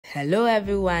Hello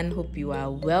everyone, hope you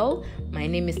are well. My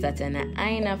name is Tatiana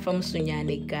Haina from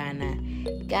Sunyani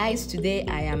Ghana. Guys, today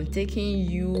I am taking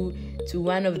you to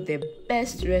one of the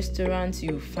best restaurants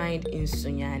you find in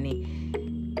Sunyani.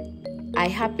 I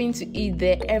happen to eat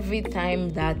there every time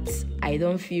that I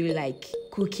don't feel like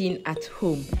cooking at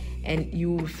home, and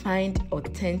you will find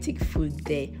authentic food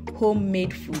there,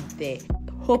 homemade food there.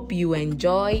 Hope you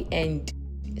enjoy, and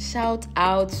shout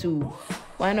out to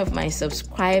one of my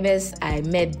subscribers I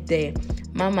met there,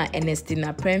 Mama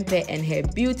Ernestina Prempe and her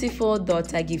beautiful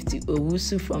daughter Gifty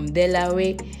Owusu from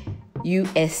Delaware,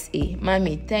 USA.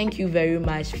 Mommy, thank you very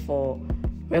much for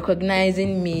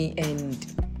recognizing me and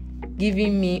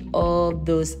giving me all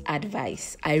those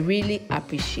advice. I really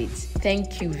appreciate.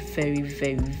 Thank you very,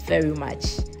 very, very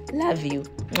much. Love you.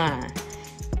 Mwah.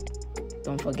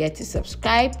 Don't forget to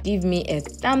subscribe. Give me a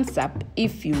thumbs up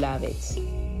if you love it.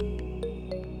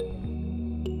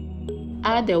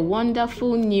 Add a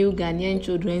wonderful new Ghanaian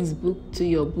children's book to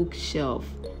your bookshelf.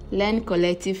 Learn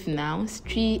collective nouns,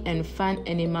 tree and fun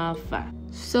animal fact.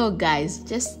 So guys,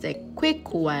 just a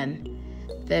quick one.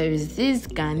 There is this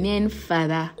Ghanaian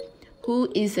father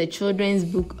who is a children's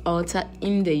book author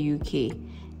in the UK,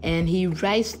 and he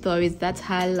writes stories that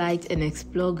highlight and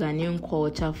explore Ghanaian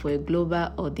culture for a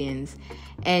global audience.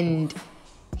 And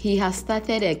he has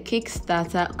started a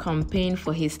Kickstarter campaign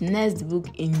for his next book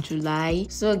in July.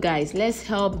 So guys, let's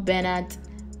help Bernard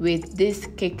with this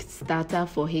Kickstarter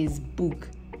for his book.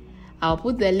 I'll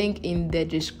put the link in the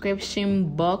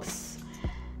description box.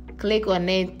 Click on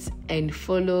it and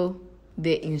follow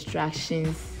the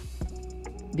instructions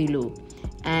below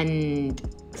and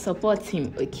support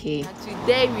him, okay?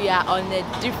 Today we are on a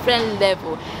different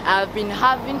level. I've been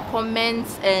having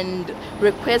comments and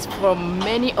requests from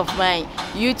many of my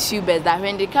YouTubers that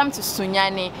when they come to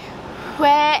Sunyani,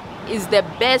 where is the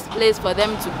best place for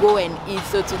them to go and eat?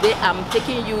 So today I'm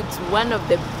taking you to one of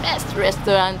the best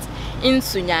restaurants in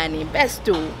Sunyani. Best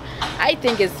two, I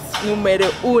think it's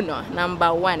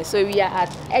number one. So we are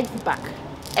at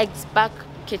Eggs Back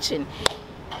Kitchen.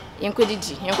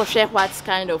 What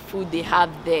kind of food they have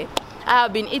there. I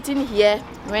have been eating here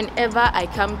whenever I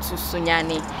come to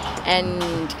Sunyani, and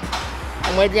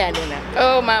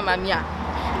oh mama mia,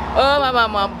 oh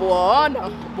mama Bono,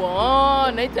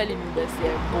 I tell you this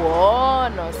here,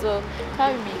 Bono. So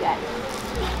come with me guys.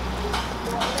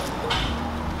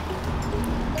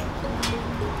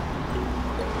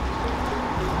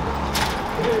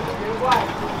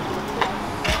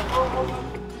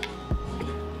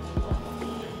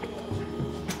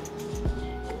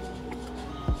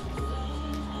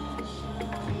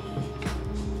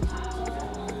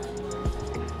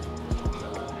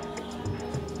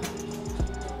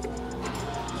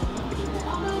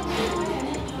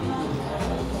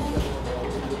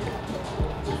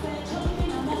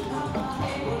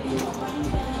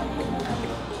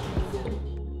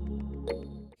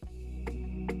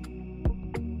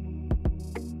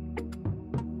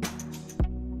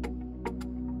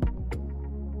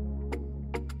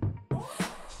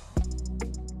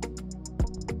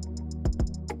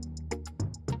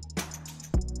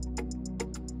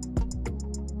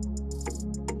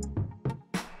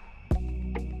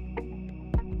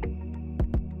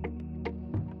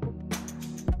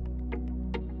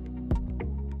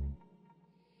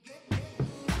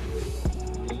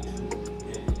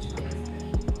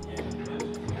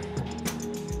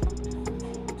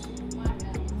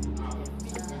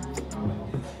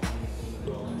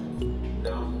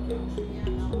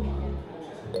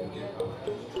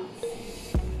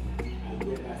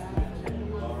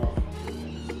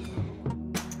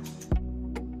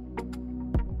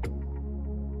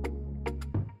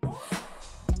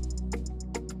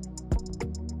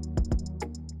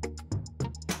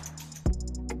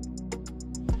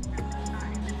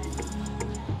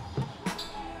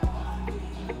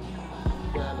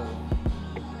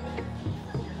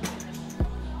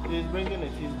 He's bringing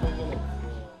it.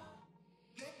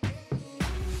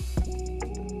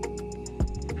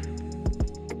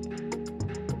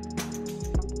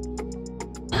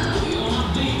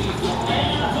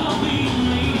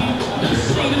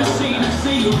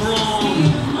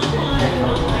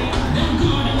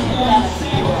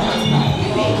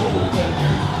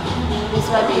 This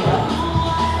one we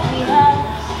have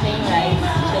plain rice,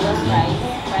 jollof rice,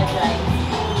 fried rice,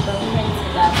 pumpkin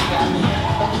tilapia,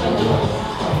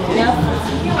 we have fruit,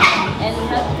 and we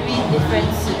have 3 different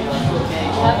soups.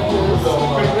 We have those,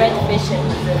 red fish and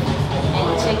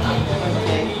chicken.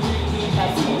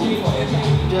 That's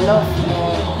jollof,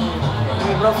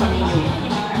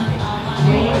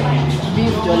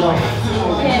 beef jollof.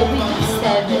 Yeah, we do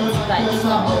serve it, but it's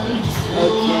not always.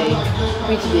 Okay.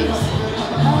 Which days?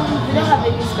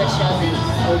 special day.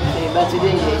 Okay, but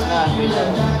today it's not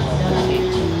available. Okay.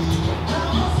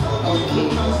 Okay.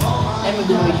 Let me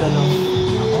go with your love.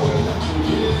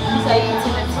 These are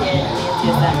intimate here.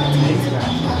 Yes, I'm it.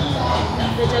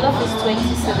 The jollof is 20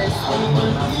 cedis.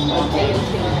 Okay.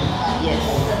 Yes.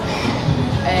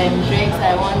 Drinks,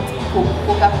 I want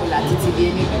Coca-Cola, TTB.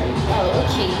 Oh,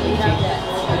 okay. We have that.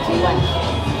 Okay, one.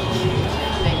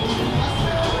 Thank you.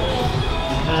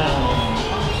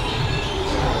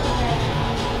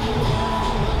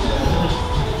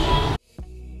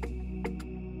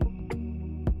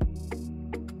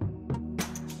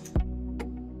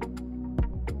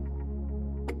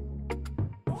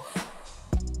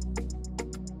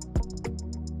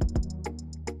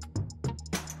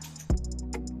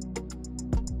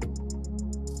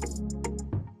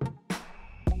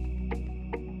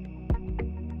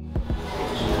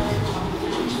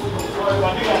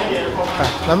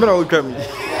 I'm not coming.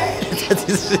 That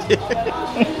is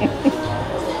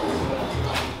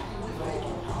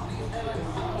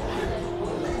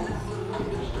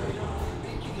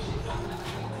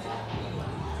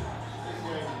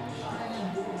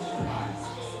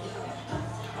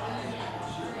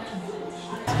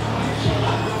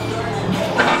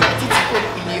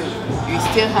You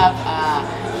still have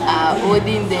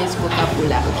olden days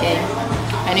Coca-Cola, okay?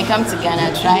 When you come to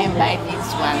Ghana, try and buy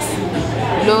these ones.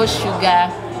 Low sugar,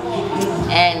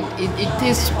 and it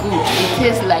tastes good. It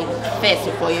tastes like first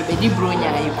for your baby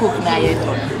bronya, you cook now it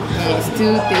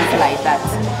still tastes like that.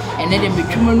 And then the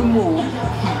between more,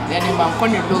 then the man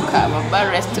can look at a bar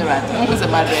restaurant. Who's a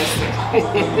bad restaurant?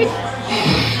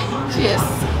 Cheers.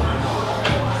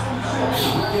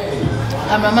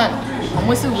 I'm a man. I'm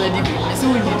also ready. I see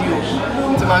what you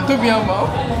do. Tomato biamo.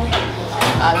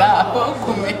 Allah,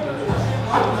 come.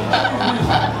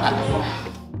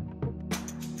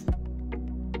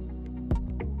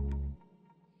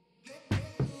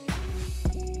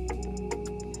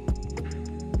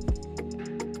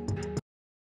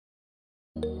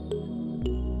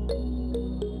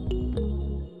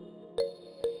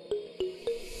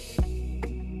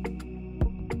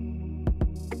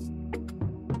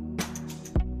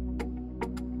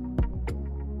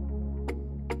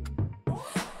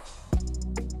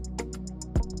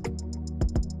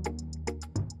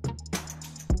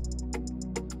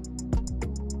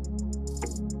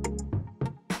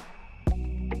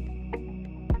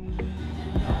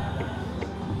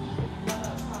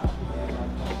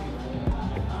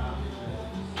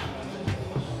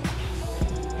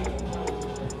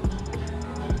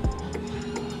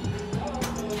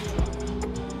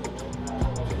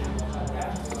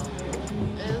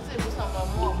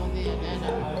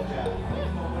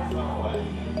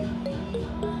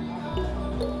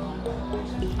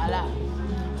 Allah,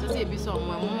 so say be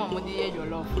someone mama mo dey your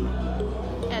love.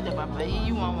 Eh the papa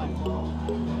you want one.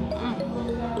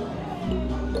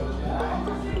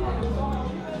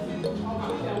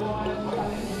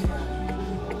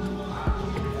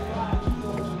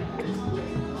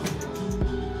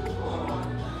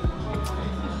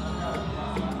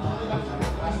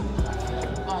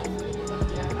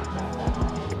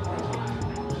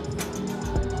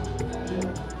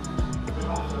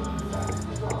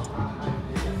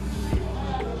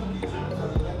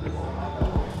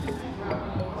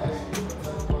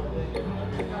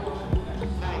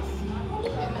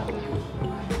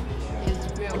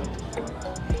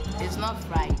 Not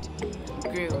fried,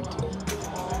 grilled,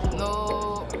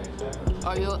 no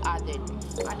oil added.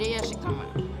 Ade ya shikama.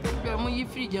 Yo mo yi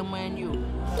free je mo ani o.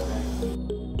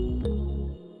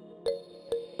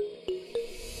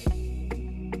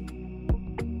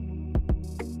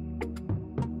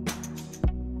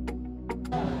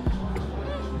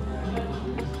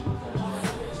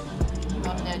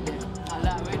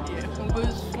 Allah ready.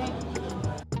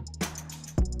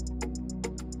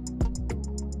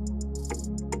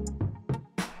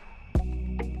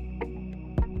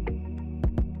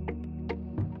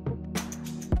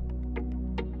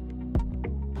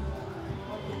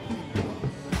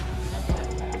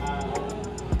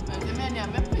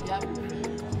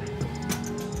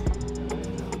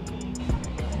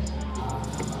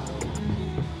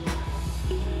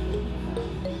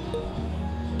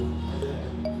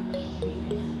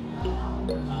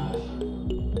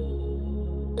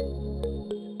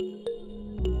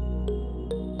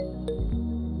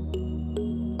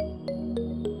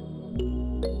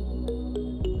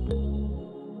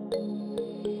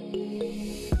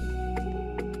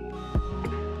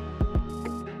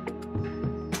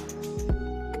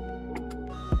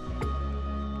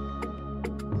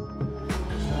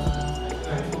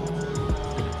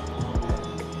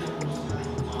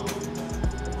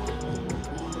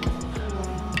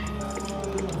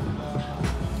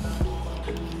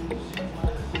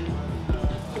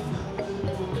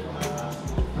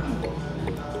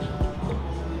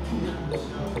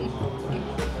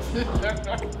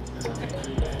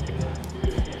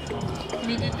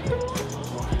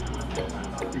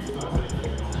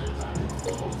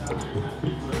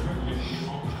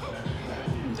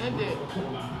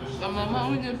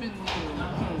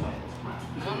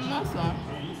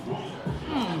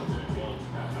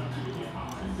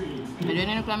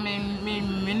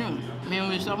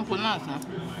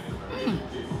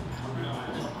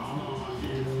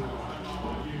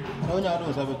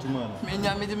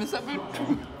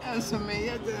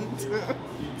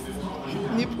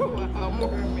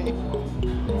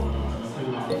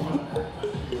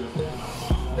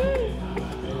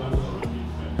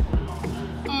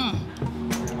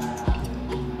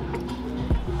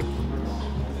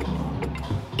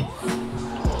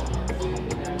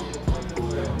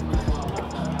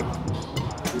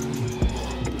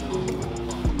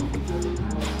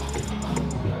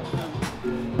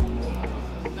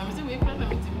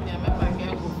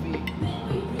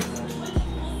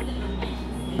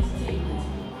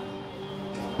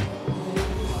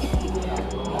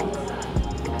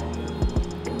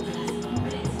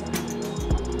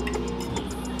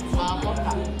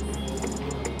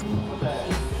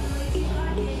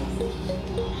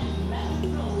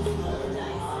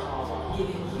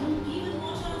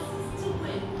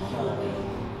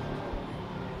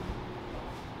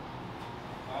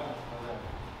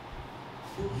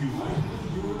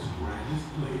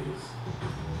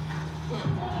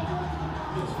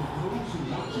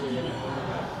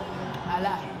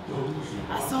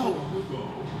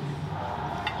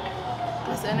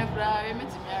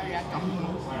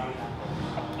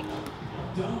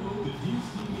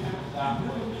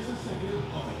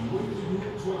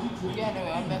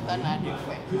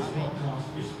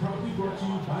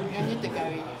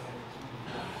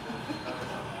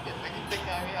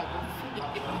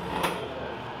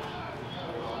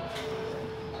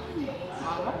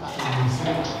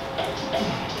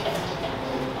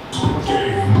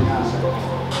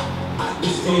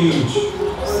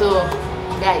 So,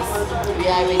 guys, we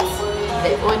are with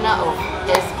the owner of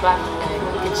Espa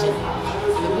Kitchen.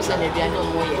 The books and the piano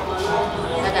more.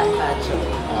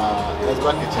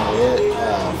 Espa Kitchen,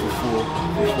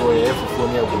 fufu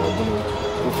near Bulabunu,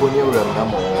 fufu near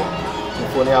Ramamo,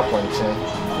 fufu near Ponchen,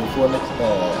 fufu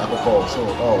apple, so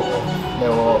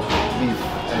never beef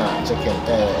and chicken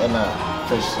and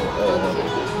fish.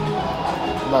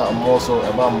 I'm also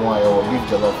about more beef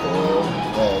jollof or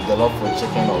jollof for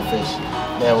chicken or fish.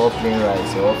 They're all plain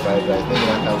rice or fried rice. Then you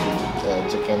have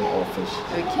chicken or fish.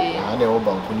 Okay. And they're all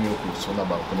bankuni so na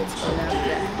bankuni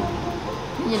tilapia.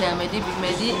 You know, my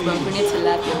bankuni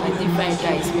tilapia, my fried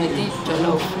rice, my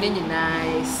jollof.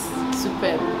 Nice,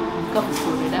 super. Come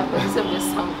for that, but it's a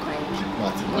best sound kind.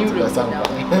 Yeah,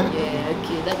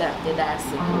 okay, that's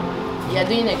it. You're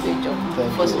doing a great job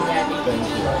for Sunyani.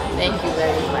 Thank you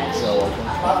very much. You're welcome.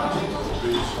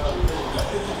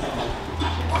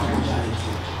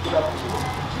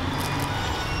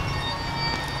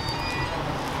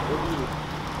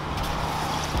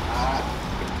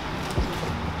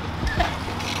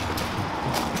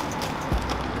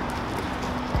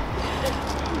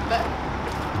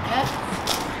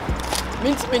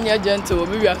 Means me near gentle,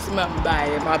 maybe I see my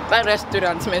buy my bad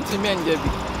restaurant, my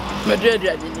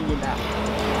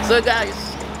so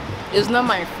guys, it's not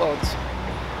my fault.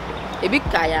 A big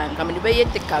kayan, come in the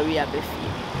career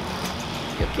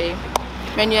okay?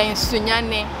 When you're in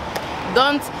Sunyani,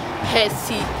 don't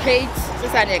hesitate to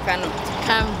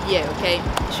come here, okay?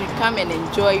 You should come and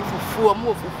enjoy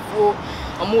fufu,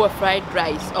 more fried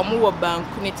rice, or more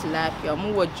bankuni tilapia, or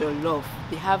more jollof.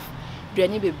 They have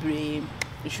biryani bebre.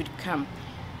 You should come.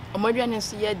 Omodian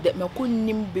is here that Maku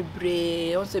nim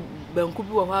bebre, also Banku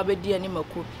or Habedi and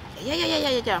Maku.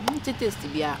 Yeah. Tasty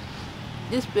beer.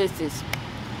 This place is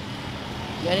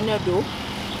Yanina do.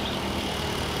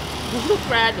 You look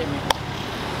proud of me.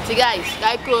 See, guys,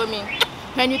 call me.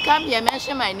 When you come here,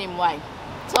 mention my name. Why?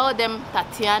 Tell them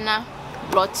Tatiana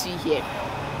brought you here.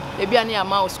 Maybe I need a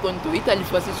mouse conto, Italy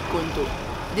versus conto.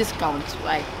 Discount.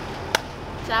 Why?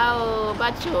 Ciao,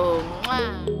 bacio.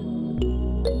 Mwah.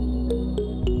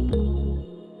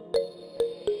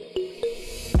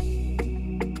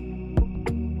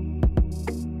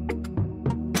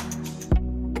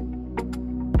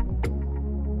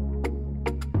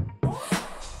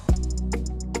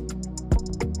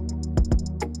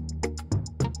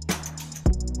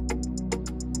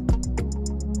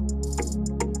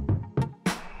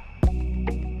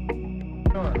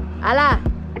 Ala.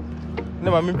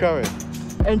 No, I'm coming.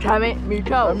 And try me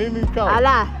cow. I'm in cow.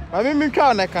 Ala. I'm in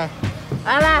cow, Naka.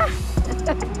 Ala.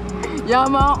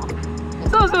 Yama.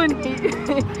 So soon.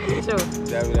 So.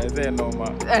 Yeah, I say no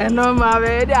more. No, my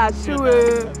baby. I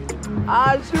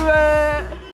swear.